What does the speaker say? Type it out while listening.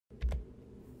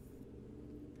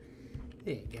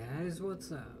Hey guys,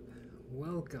 what's up?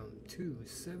 Welcome to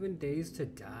 7 Days to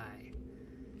Die.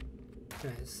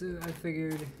 Alright, so I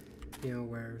figured,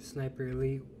 where Sniper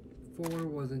Elite 4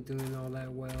 wasn't doing all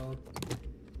that well,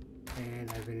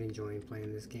 and I've been enjoying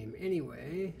playing this game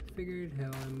anyway, figured,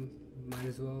 hell, I might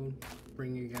as well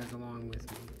bring you guys along with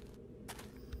me.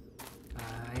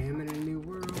 I am in a new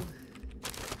world.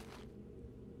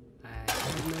 I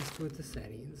have messed with the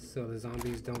settings, so the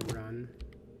zombies don't run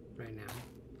right now.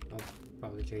 I'll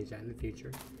probably change that in the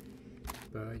future.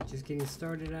 But just getting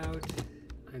started out,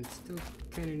 I'm still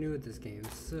kind of new at this game,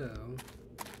 so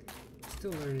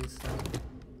still learning stuff.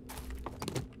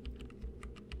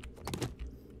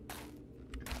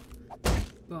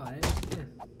 But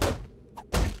yeah,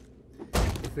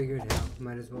 I figured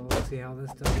might as well see how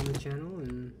this does on the channel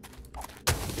and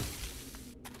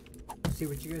see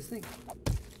what you guys think.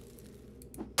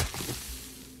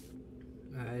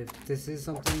 If this is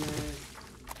something that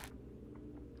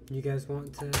you guys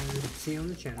want to see on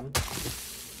the channel,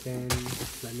 then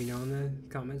let me know in the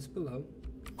comments below,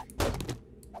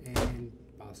 and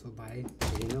also by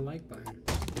hitting the like button.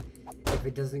 If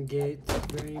it doesn't get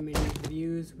very many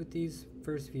views with these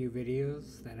first few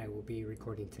videos that I will be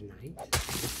recording tonight,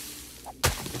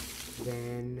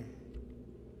 then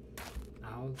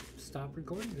I'll stop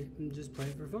recording it and just play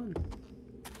it for fun.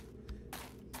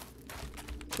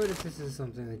 But if this is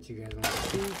something that you guys want to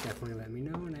see, definitely let me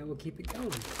know and I will keep it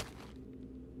going.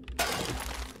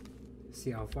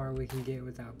 See how far we can get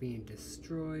without being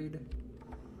destroyed.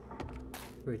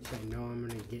 Which I know I'm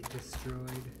going to get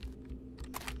destroyed.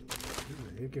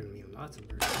 Ooh, they're giving me lots of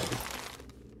birds.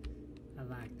 I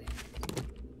like that.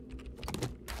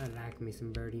 I like me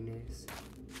some birdiness.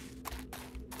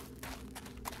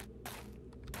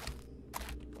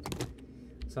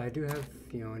 So I do have,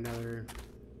 another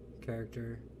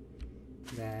character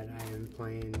that I am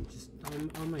playing just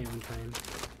on my own time,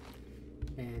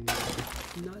 and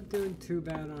not doing too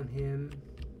bad on him.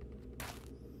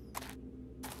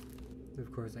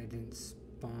 Of course, I didn't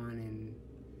spawn in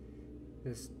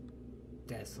this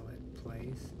desolate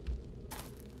place.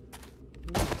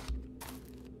 Ooh.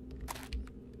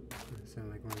 It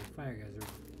sounded like one of the fire guys are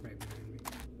right behind me.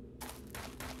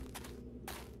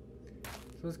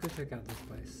 So let's go check out this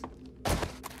place.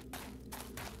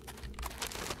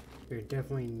 We're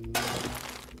definitely not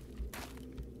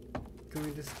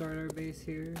going to start our base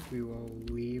here. We will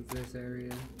leave this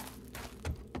area.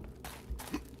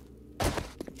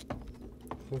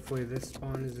 Hopefully this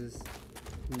spawn is as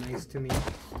nice to me.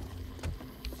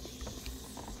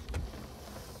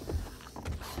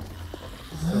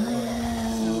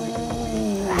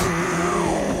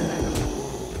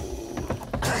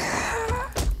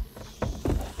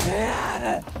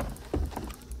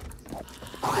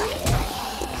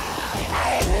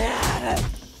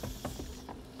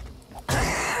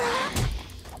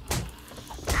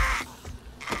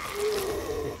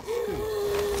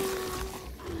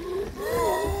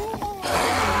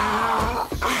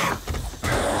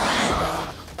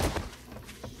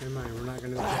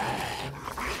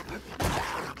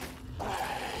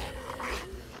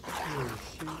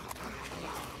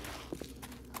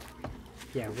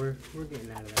 Yeah, we're getting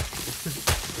out of that.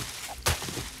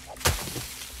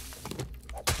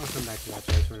 I'll come back to that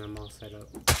place when I'm all set up.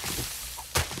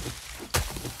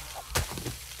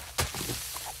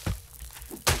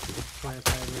 Plant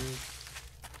fibers.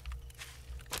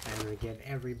 I'm gonna get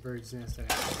every bird's nest that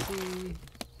I see.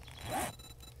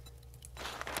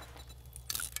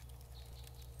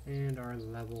 And our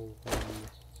level 1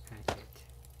 hatchet.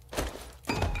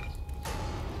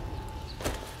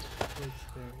 Which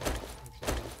there is.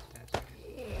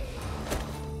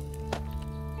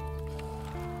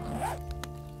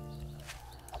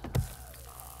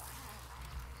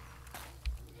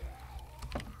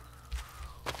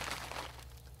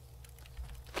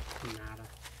 Nada.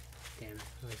 Damn it.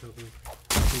 I was hoping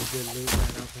some good loot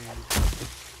right offhand.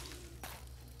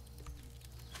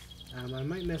 I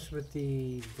might mess with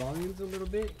the volumes a little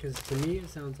bit, because to me it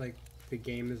sounds like the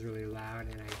game is really loud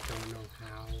and I don't know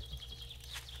how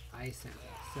I sound.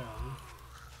 So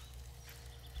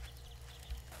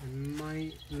I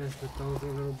might mess with those a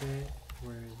little bit.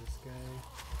 Where is this guy?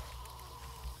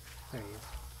 There he is.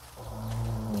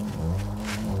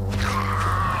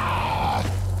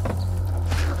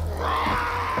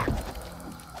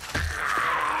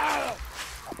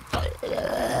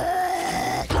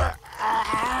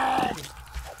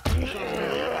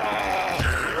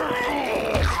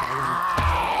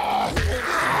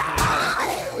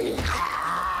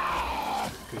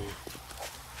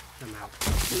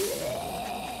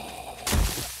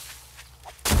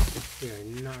 We are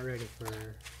not ready for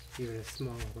even a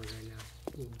small horde right now.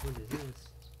 Ooh, what is this?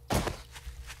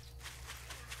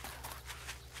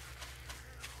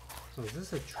 Oh, is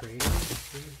this a trader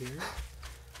in here?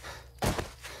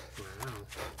 Wow.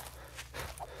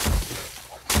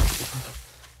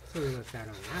 So we looked out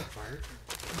on that part.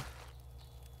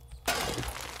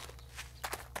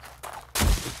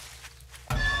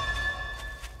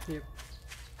 Yep.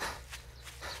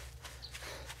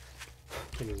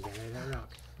 Can't even get out of that rock.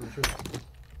 I'm sure.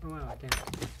 Oh wow, I can.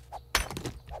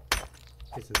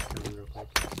 Get some stone real quick.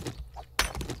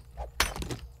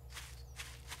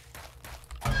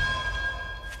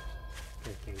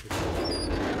 Okay, can't get that.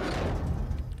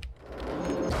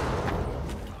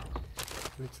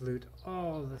 Let's loot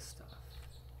all the stuff.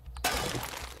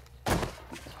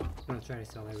 I'm gonna try to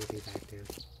sell everything back to him.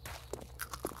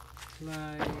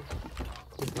 Like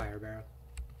the fire barrel.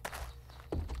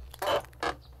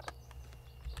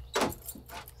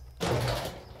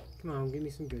 Come on, give me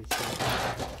some good shit.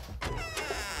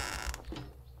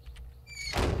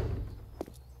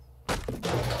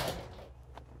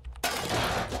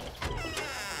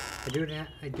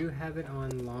 I do have it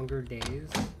on longer days.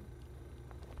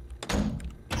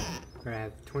 Where I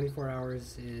have 24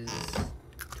 hours is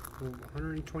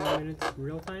 120 minutes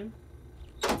real time.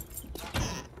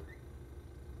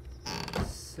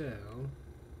 So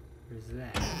there's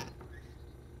that.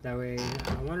 That way,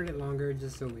 I wanted it longer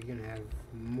just so we can have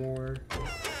more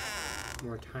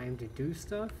time to do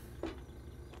stuff.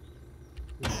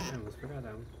 I almost forgot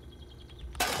that one.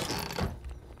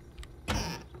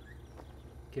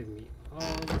 Give me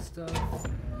all the stuff.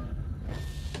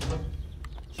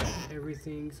 Check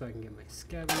everything so I can get my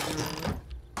scavenger.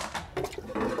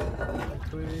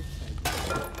 Twitch.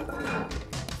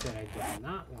 Said I did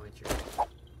not want your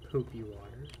poopy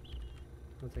water.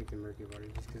 I'll take the murky water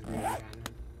just because we haven't gotten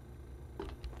it.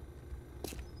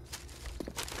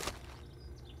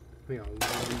 We got 1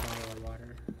 bottle of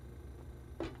water.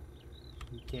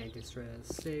 You can't destroy that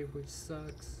save, which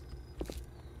sucks.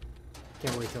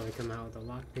 Can't wait till they come out with the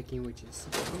lock picking, which is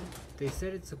they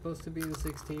said it's supposed to be in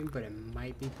 16, but it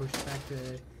might be pushed back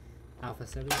to Alpha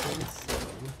 17, so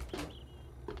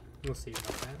we'll see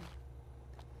about that.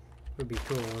 Would be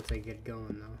cool once they get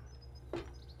going though.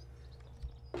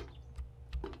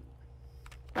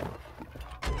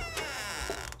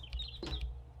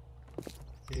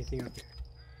 Anything up here?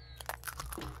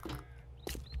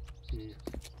 No.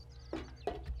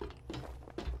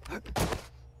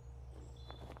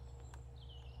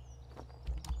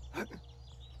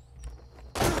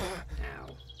 Ow.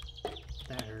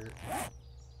 That hurt.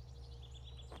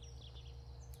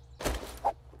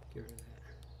 Get rid of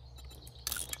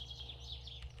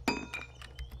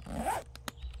that.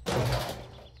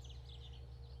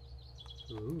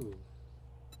 Ooh.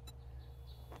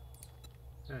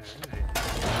 Alright.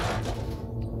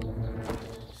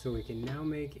 So we can now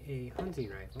make a hunting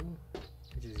rifle,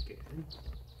 which is good.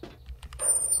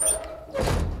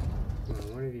 Well,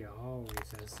 one of you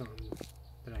always has something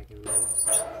that I can loot.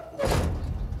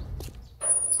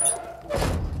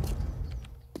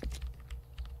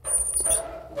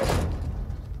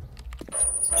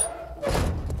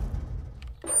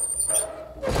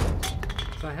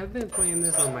 So I have been playing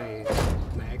this on my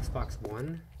Xbox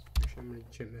One. Actually, I'm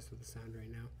gonna mess with the sound right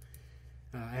now.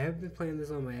 I have been playing this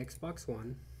on my Xbox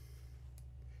One,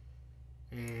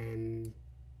 and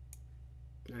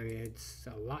I mean it's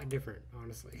a lot different,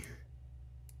 honestly.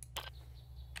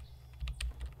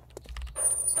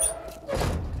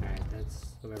 Alright,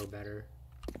 that's a little better.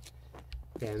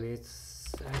 Yeah, I mean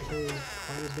it's actually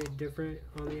quite a bit different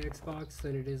on the Xbox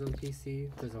than it is on PC.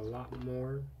 There's a lot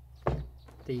more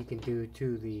that you can do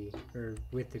to the, or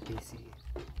with the PC.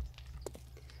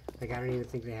 Like I don't even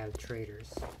think they have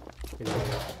traders in the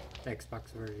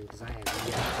Xbox version because I have yet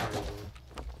to find one.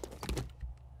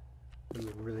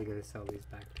 I'm really gonna sell these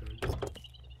back to them.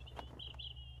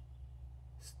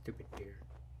 Stupid deer.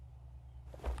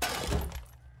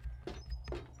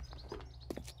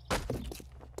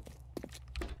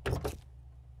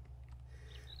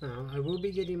 I will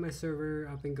be getting my server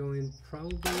up and going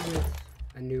probably with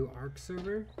a new Arc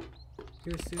server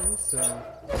here soon, so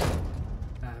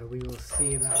we will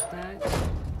see about that.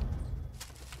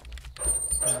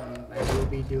 I will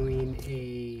be doing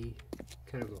a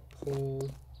kind of a poll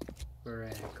or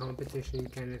a competition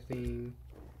kind of thing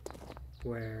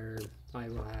where I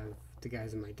will have the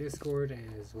guys in my Discord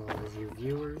as well as you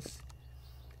viewers.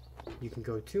 You can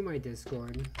go to my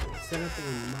Discord, set up a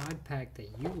mod pack that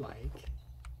you like,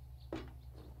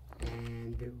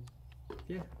 and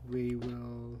yeah, we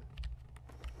will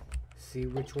see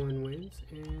which one wins,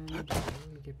 and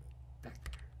get back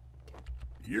there.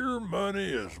 Your money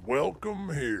is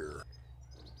welcome here.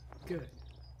 Good.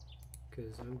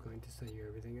 because I'm going to sell you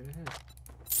everything that I have.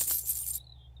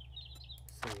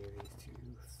 Sell you these 2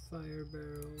 fire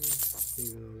barrels,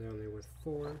 even though they're only worth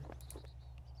 4.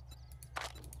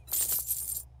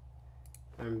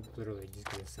 I'm literally just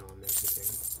going to sell them everything.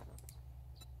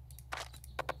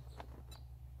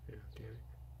 Oh, damn it.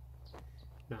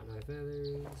 Not my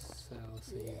feathers. I'll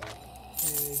sell you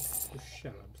eggs. Oh,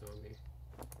 shut up, zombie.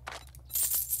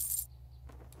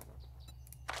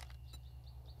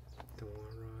 Don't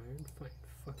want to ride? Fine.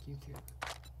 Fuck you too.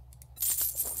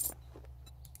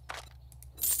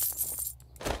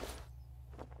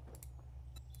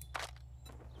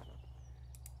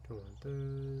 Don't want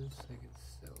those. I can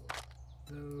sell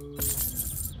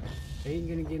those. Ain't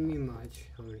gonna give me much.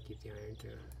 I'm gonna keep the iron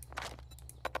too.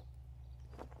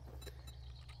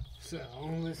 So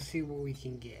let's see what we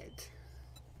can get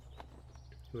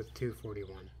with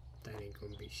 241. That ain't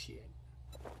gonna be shit.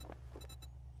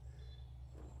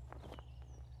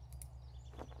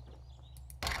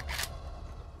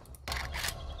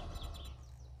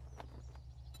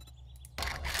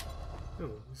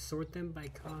 Oh, sort them by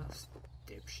cost,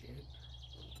 dipshit.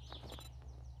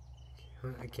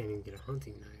 I can't even get a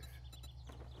hunting knife.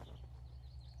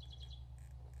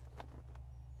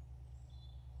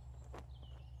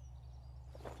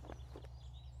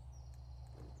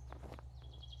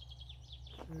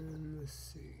 Let's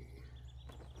see.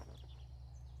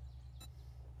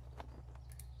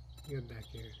 Go back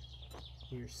here.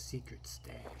 Your secret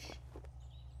stash.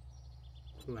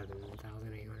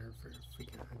 11,800 for a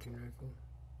freaking hunting rifle.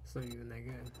 It's not even that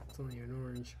good. It's only an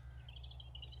orange.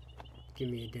 Give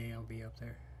me a day, I'll be up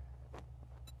there.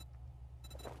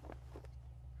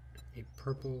 A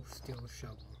purple steel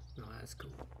shovel. No, that's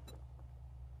cool.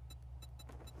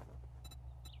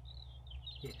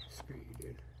 Yeah, screw you,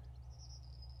 dude.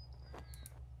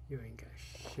 You ain't got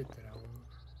shit that I want.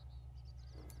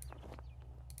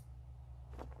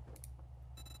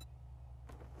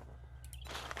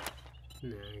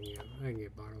 Nah, I can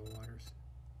get bottled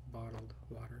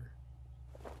water.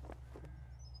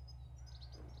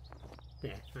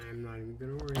 Yeah, I'm not even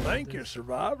gonna worry about Thank you,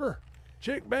 Survivor.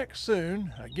 Check back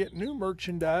soon. I get new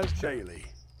merchandise daily.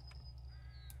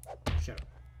 Shut up.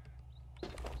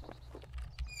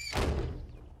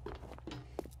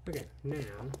 Okay, now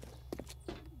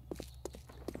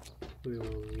we will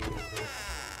leave this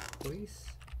place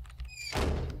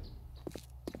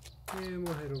and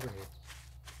we'll head over here.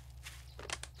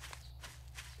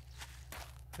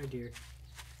 Hi, dear.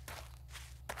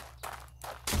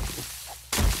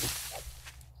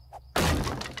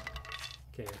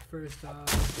 Okay, first off,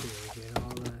 we'll get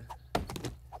all the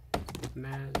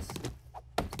mats.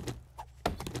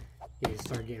 You need to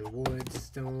start getting wood,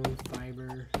 stone,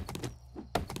 fiber.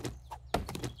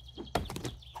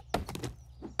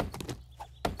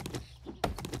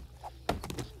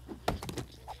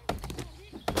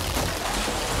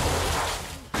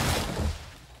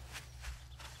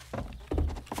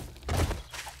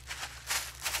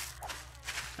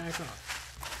 Back off.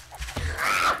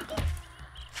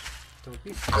 Don't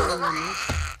be scared of me.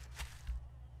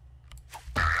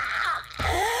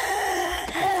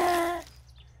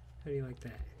 How do you like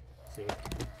that? See?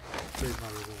 3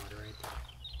 bottles of water right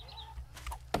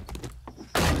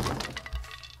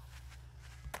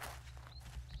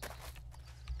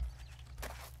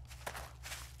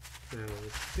there. Now,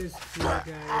 this here,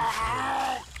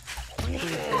 guys.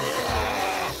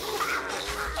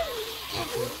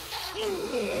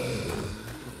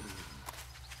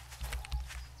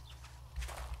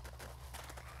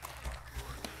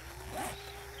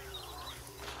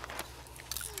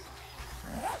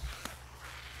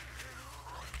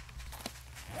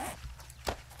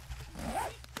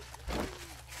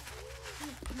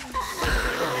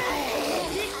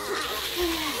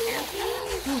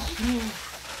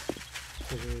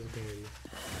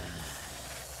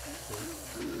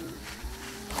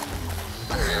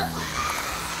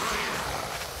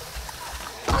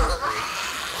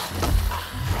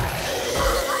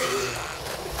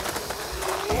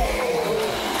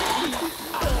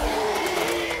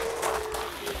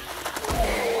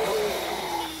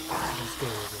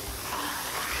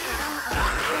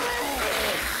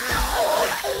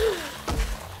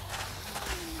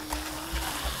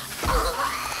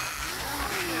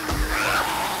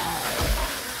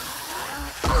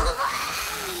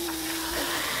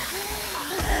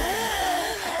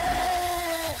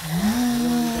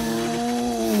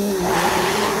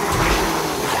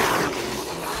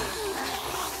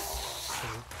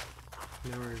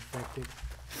 Now we're infected.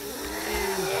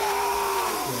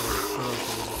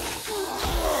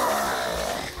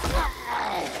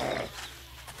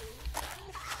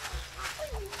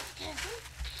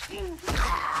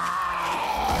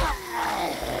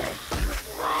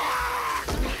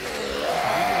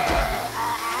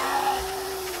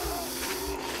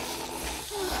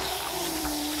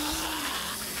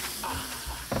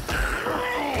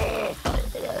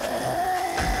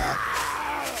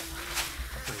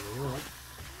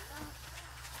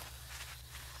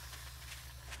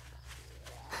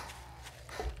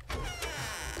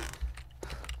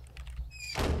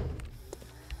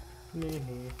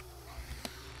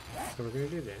 So we're gonna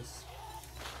do this.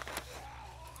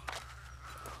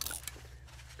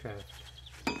 Craft.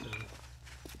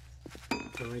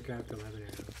 So only craft 11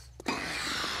 arrows.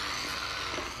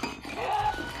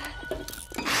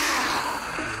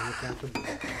 And only craft a bow.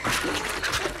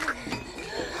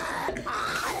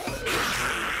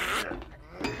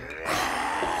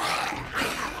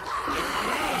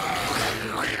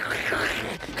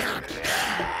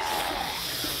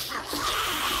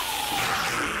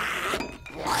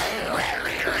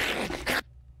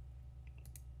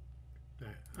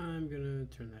 I'm gonna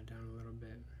turn that down a little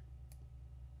bit.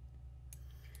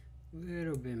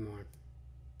 Little bit more.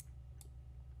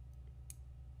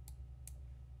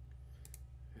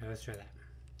 Alright, let's try that.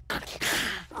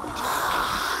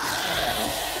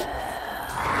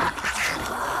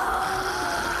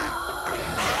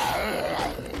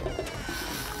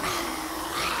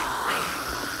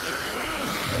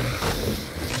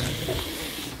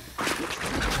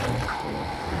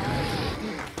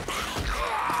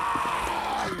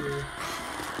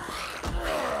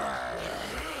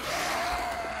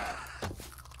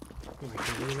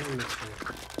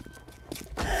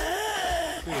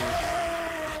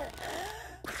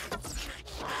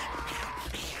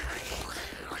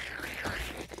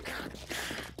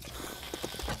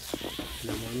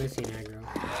 No more missing aggro.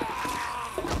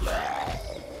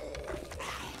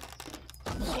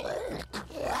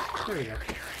 There we go.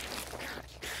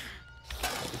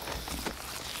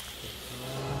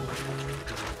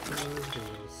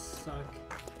 Suck.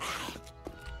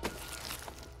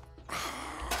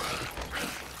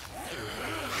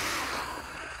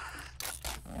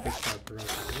 Fix our broken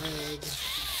leg.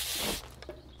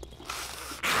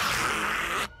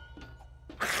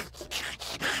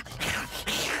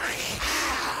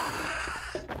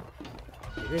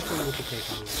 This one we can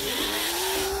take on.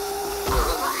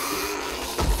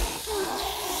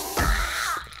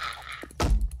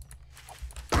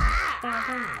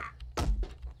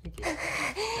 Thank you.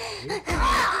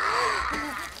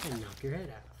 And knock your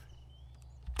head off.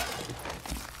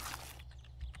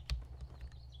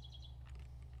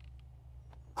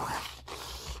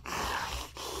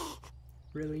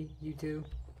 Really? You two?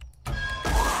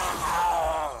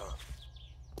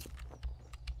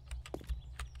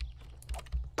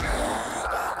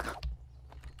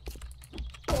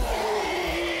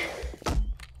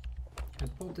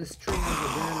 This tree over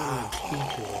there on a beach.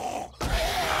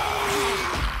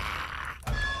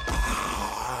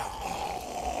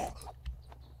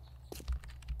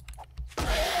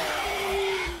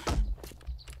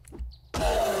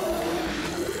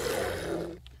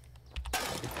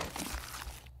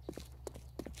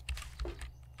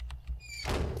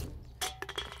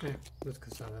 Yeah, let's go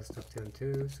sell that stuff to him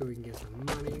too, so we can get some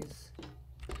monies.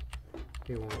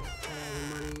 He wants all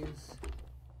the monies.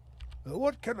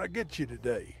 What can I get you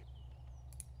today?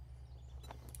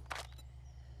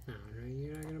 No,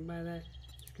 you're not gonna buy that?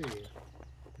 Screw you.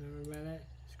 Not gonna buy that?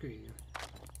 Screw you.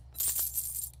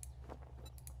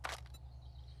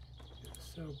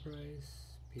 Sell price,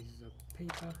 pieces of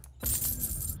paper.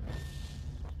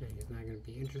 And he's not gonna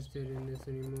be interested in this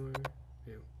anymore.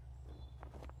 Yep.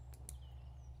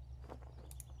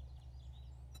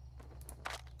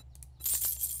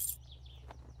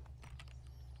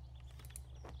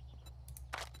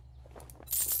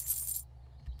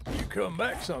 Come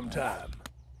back sometime.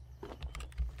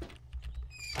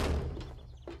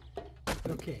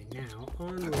 Okay, now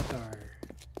on with our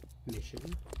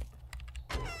mission.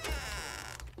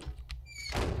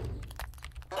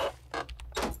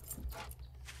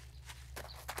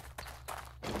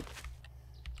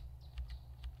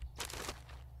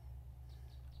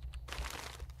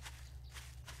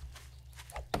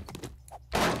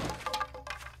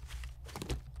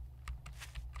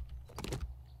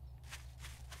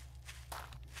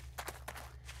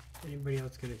 Anybody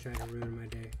else gonna try to ruin my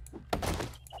day?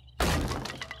 I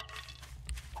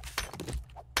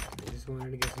just wanted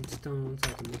to get some stones so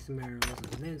I can make some arrows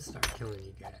and then start killing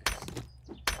you guys.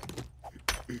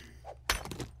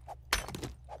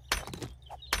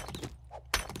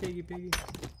 Piggy, piggy.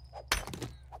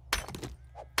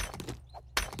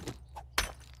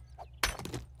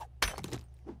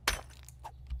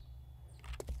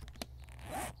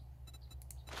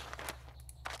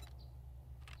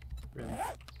 Really?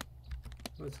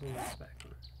 Let's hold this back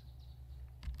on.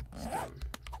 Stone.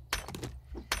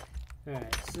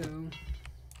 Alright, so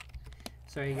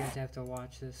sorry you guys have to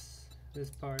watch this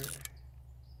part.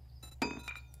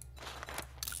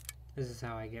 This is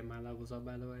how I get my levels up,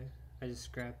 by the way. I just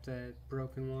scrap that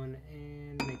broken one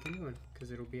and make a new one,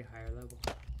 because it'll be a higher level.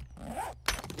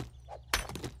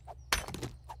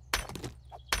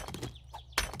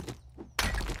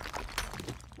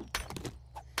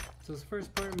 So this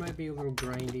first part might be a little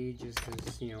grindy just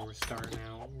because, you know, we're starting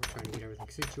out, we're trying to get everything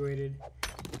situated.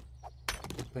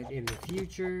 But in the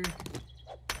future,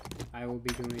 I will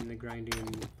be doing the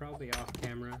grinding probably off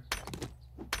camera.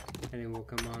 And then we'll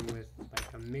come on with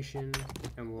like a mission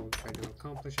and we'll try to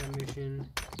accomplish that mission.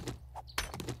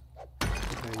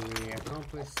 When we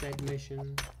accomplish said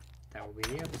mission, that will be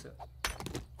the episode.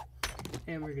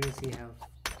 And we're gonna see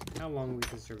how long we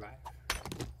can survive.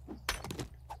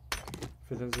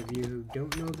 For those of you who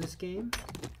don't know this game,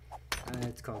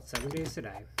 it's called 7 Days to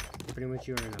Die. Pretty much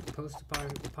you are in a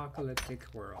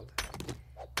post-apocalyptic world,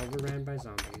 overran by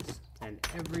zombies, and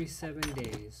every 7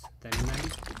 days, the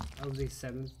night of the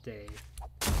 7th day,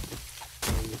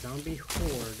 a zombie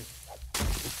horde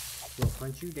will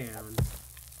hunt you down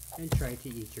and try to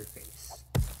eat your face.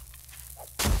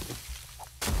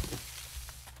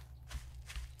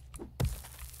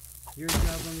 Your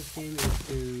job on this game is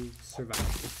to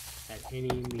survive at any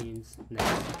means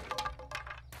necessary.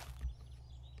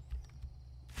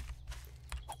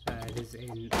 It is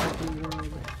an open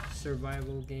world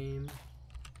survival game.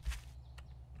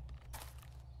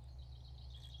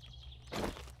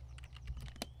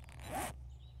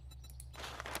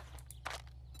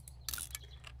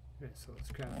 Alright, so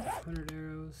let's craft 100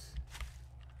 arrows.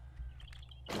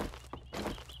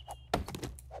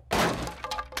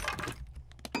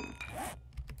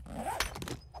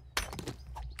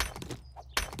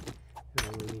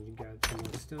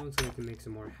 So we can make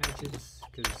some more hatchets,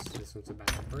 because this one's about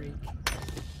to break.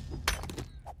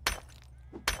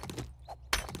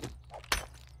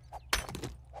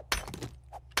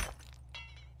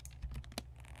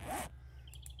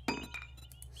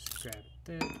 Scrap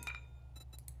that.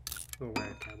 We'll wear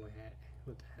a cowboy hat.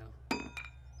 What the hell?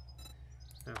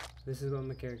 Oh, this is what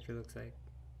my character looks like.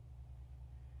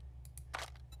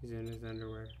 He's in his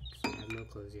underwear, because I have no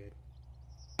clothes yet.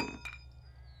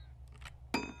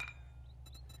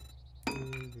 We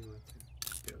want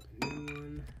to build a new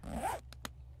one.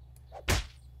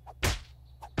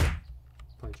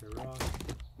 Punch a rock.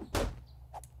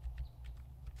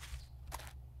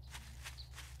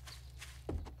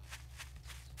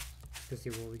 Let's see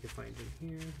what we can find in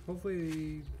here.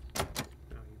 Hopefully